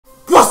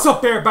What's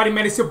up, everybody,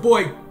 man? It's your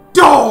boy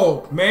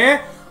Dog,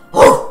 man.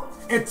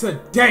 And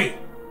today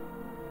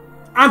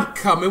I'm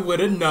coming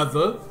with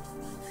another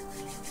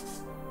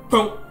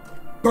boom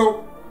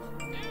banger,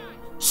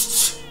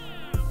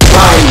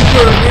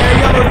 man.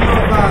 Y'all know the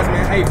vibes,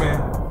 man. Hey,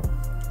 man,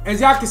 as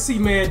y'all can see,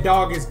 man,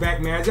 Dog is back,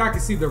 man. As y'all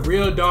can see, the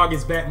real Dog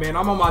is back, man.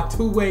 I'm on my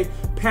two-way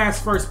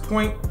pass first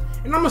point,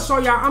 and I'm gonna show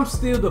y'all I'm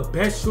still the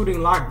best shooting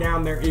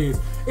lockdown there is.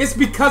 It's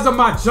because of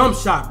my jump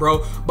shot,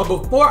 bro. But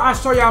before I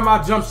show y'all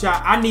my jump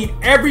shot, I need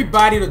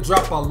everybody to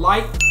drop a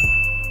like,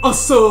 a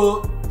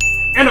sub,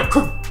 and a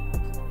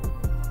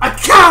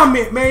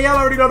comment, man. Y'all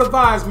already know the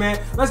vibes, man.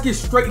 Let's get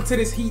straight into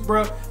this heat,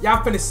 bro.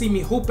 Y'all finna see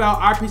me hoop out.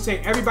 I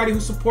appreciate everybody who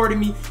supported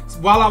me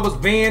while I was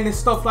banned and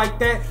stuff like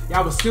that.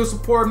 Y'all was still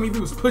supporting me.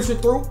 We was pushing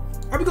through.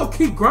 And we gonna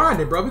keep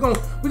grinding, bro. We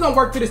gonna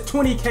work to this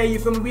 20K, you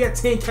feel me? We at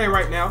 10K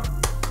right now.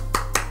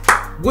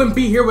 Wouldn't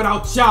be here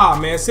without y'all,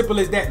 man. Simple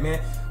as that,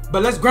 man.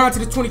 But let's grind to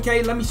the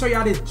 20K. Let me show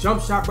y'all this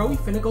jump shot, bro. We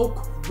finna go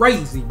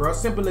crazy, bro.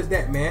 Simple as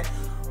that, man.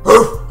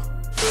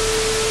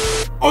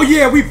 Oh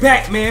yeah, we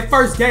back, man.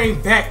 First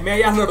game back, man.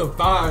 Y'all know the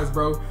vibes,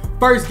 bro.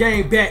 First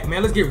game back,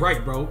 man. Let's get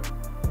right, bro.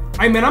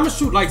 Hey, man, I'ma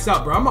shoot lights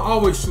out, bro. I'ma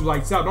always shoot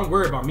lights out. Don't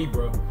worry about me,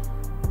 bro.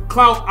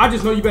 Clout, I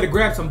just know you better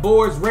grab some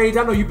boards. Rage,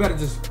 I know you better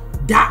just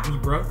dot me,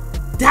 bro.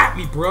 Dot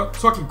me, bro.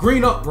 So I can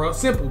green up, bro.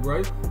 Simple,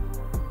 bro.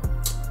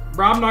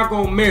 Bro, I'm not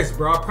gonna miss,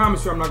 bro. I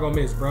promise you I'm not gonna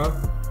miss, bro.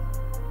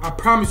 I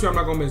promise you I'm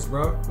not gonna miss,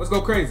 bro. Let's go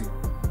crazy.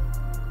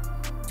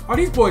 Oh,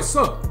 these boys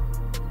suck.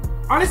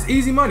 Oh, this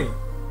easy money.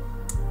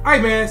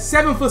 Alright, man.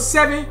 7 for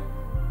 7.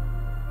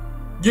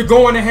 You're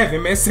going to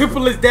heaven, man.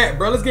 Simple as that,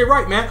 bro. Let's get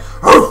right, man.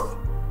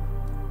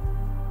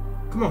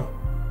 Come on.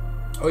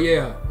 Oh,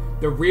 yeah.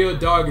 The real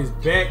Dog is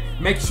back.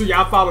 Make sure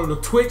y'all follow the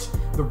Twitch.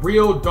 The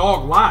real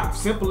Dog live.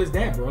 Simple as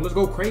that, bro. Let's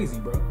go crazy,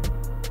 bro.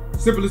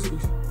 Simple as...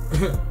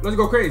 Let's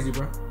go crazy,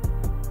 bro.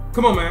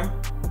 Come on, man.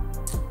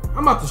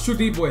 I'm about to shoot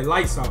these boys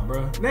lights out,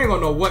 bro. They ain't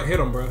gonna know what hit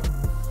them, bro.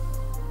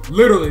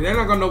 Literally, they're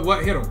not gonna know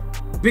what hit them.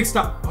 Big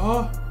stop.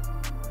 Oh.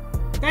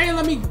 They ain't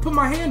let me put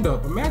my hand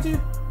up.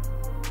 Imagine.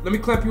 Let me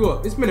clamp you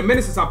up. It's been a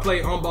minute since I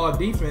played on-ball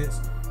defense.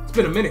 It's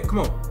been a minute. Come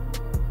on.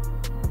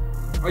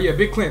 Oh, yeah.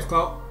 Big clamps,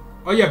 Clout.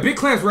 Oh, yeah. Big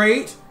clamps,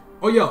 Rage.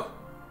 Oh, yeah.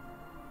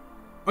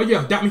 Oh,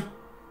 yeah. Got me.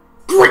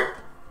 Great.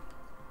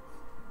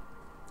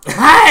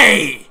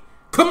 Hey.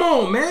 Come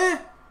on, man.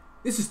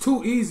 This is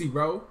too easy,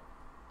 bro.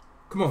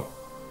 Come on.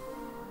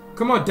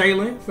 Come on,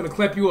 Dalen. Finna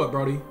clamp you up,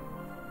 brody.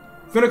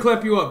 Finna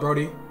clamp you up,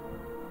 brody.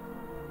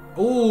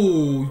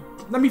 Ooh.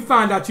 Let me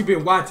find out you've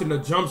been watching the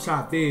jump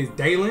shot vids,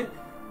 Dalen.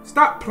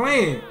 Stop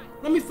playing.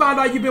 Let me find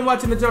out you've been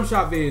watching the jump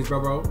shot vids,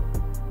 bro.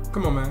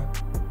 Come on, man.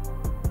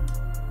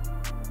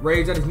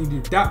 Rage, I just need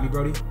you to dot me,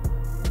 brody.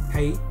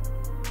 Hey.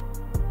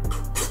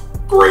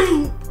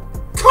 Green.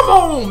 Come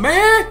on,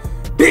 man.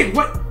 Big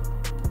wave.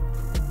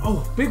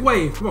 Oh, big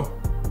wave. Come on.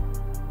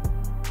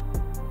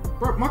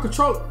 Bro, my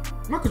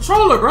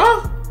controller,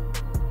 bro.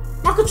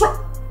 My control.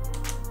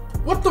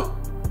 What the,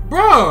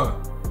 bruh?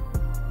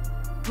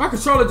 My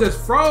controller just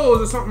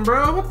froze or something,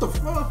 bro. What the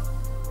fuck?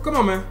 Come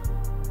on, man.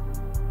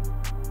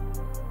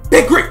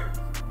 Big grip.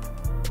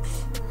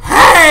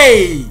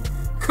 Hey,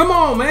 come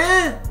on,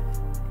 man.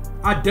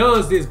 I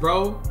does this,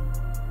 bro.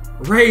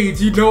 Rage,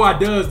 you know I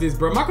does this,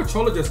 bro. My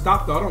controller just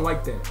stopped though. I don't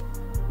like that.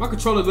 My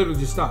controller literally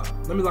just stopped.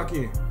 Let me lock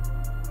in.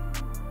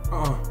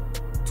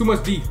 Too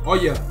much deep. Oh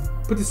yeah.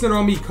 Put the center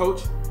on me,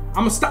 coach.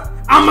 I'ma stop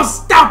him.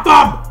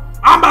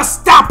 I'ma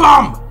stop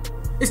him.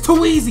 It's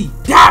too easy.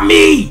 Dot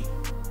me.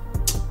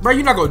 Bro,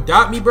 you're not gonna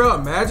dot me, bro.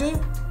 Imagine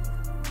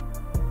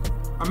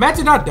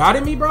not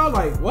dotting me, bro.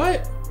 Like,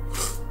 what?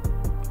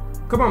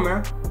 Come on,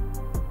 man.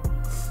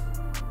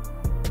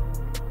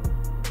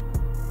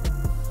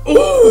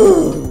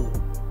 Ooh.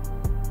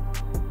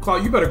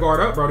 Claude, you better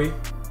guard up, brody.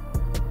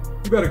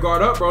 You better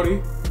guard up,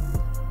 brody.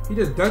 He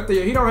just dunked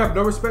there. He don't have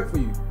no respect for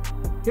you.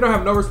 He don't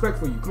have no respect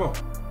for you. Come on.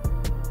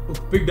 Ooh,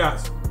 big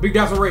dots. Big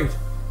dots of rage.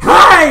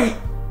 Hey!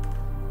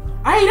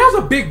 Hey, that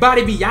was a big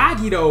body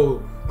Miyagi,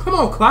 though. Come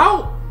on,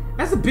 Clout.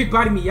 That's a big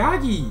body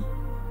Miyagi.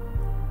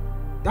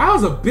 That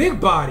was a big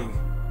body.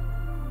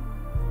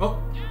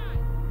 Oh.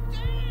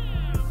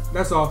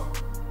 That's off.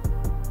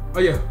 Oh,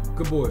 yeah.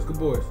 Good boys. Good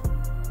boys.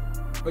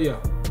 Oh, yeah.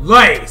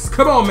 Lays.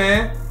 Come on,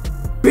 man.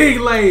 Big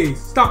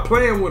lays. Stop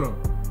playing with them.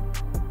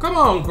 Come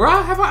on, bro.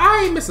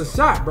 I ain't miss a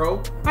shot,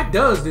 bro. I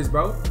does this,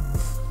 bro.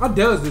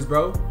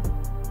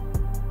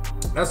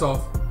 That's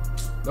off.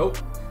 Nope.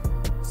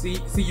 See,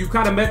 you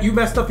kind of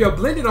messed up your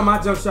blended on my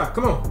jump shot.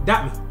 Come on,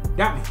 dot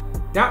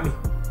me.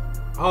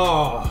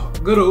 Oh,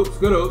 good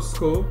oops,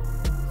 cool.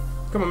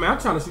 Come on, man, I'm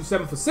trying to shoot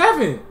 7 for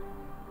 7.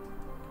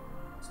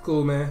 It's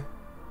cool, man.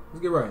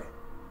 Let's get right.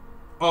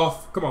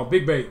 Off. Come on,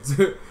 big baits,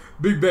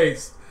 big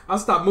baits. I'll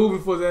stop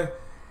moving for that.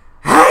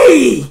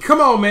 Hey,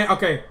 come on, man.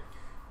 Okay,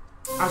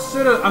 I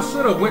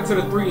shoulda went to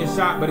the 3 and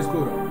shot, but it's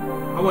cool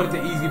though. I wanted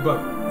the easy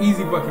bucket.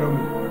 Easy bucket on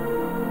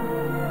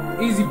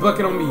me. Easy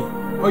bucket on me.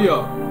 Oh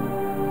yeah.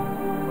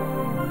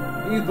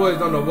 These boys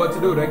don't know what to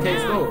do. They can't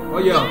score. Oh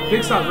yeah,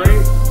 big stop,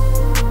 Rage.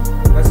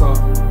 That's all.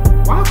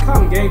 Why I'm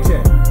calling game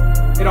chat?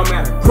 It don't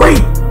matter.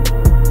 Great.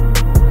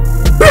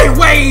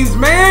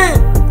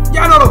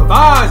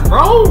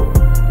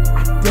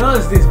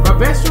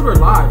 shooter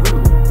alive,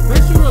 literally.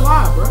 Best shooter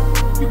alive, bro.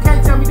 You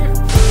can't tell me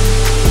different.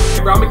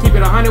 Hey, bro, I'm gonna keep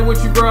it 100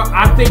 with you, bro.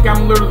 I think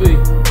I'm literally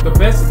the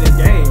best at this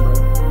game, bro.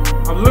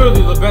 I'm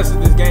literally the best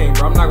at this game,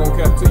 bro. I'm not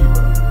gonna cap to you,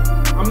 bro.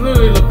 I'm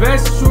literally the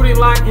best shooting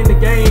lock in the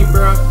game,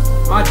 bro.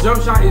 My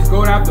jump shot is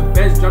going to have the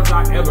best jump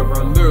shot ever,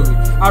 bro. Literally.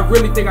 I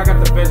really think I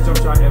got the best jump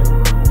shot ever,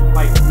 bro.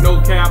 Like,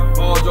 no cap,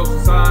 all jokes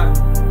aside.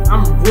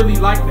 I'm really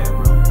like that,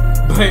 bro.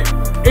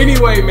 But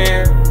anyway,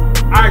 man,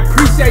 I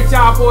appreciate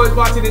y'all boys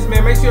watching this,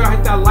 man. Make sure y'all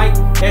hit that like,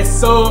 that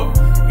sub,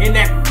 and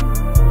that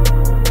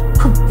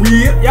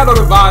career. Y'all know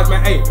the vibes,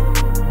 man. Hey,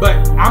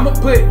 but I'm going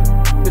to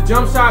put the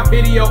jump shot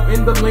video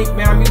in the link,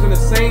 man. I'm using the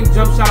same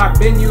jump shot I've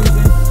been using.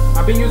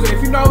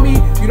 If you know me,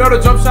 you know the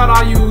jump shot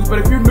I use. But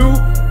if you're new,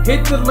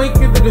 hit the link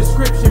in the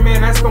description, man.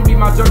 That's going to be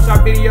my jump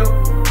shot video.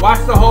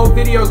 Watch the whole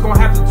video. It's going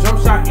to have the jump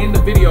shot in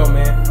the video,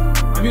 man.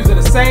 I'm using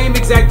the same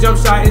exact jump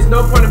shot. There's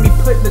no point in me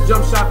putting the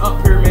jump shot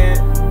up here,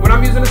 man, when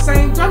I'm using the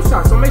same jump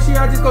shot. So make sure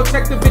y'all just go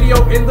check the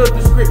video in the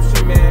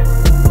description, man,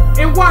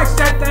 and watch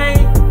that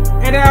thing.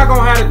 And then I'm going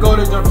to have to go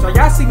to jump shot.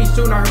 Y'all see me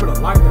shooting out here with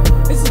a lockdown.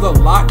 This is a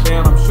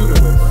lockdown I'm shooting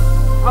with,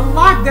 bro. A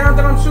lockdown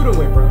that I'm shooting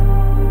with, bro.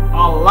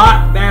 A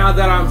lockdown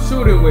that I'm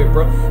shooting with,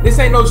 bro. This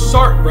ain't no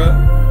shark, bro.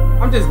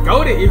 I'm just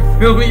goated, you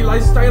feel me?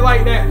 Like, straight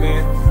like that,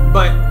 man.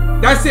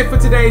 But that's it for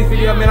today's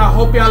video, man. I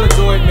hope y'all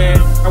enjoyed, man.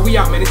 And we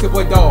out, man. It's your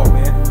boy Dog,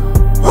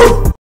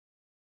 man.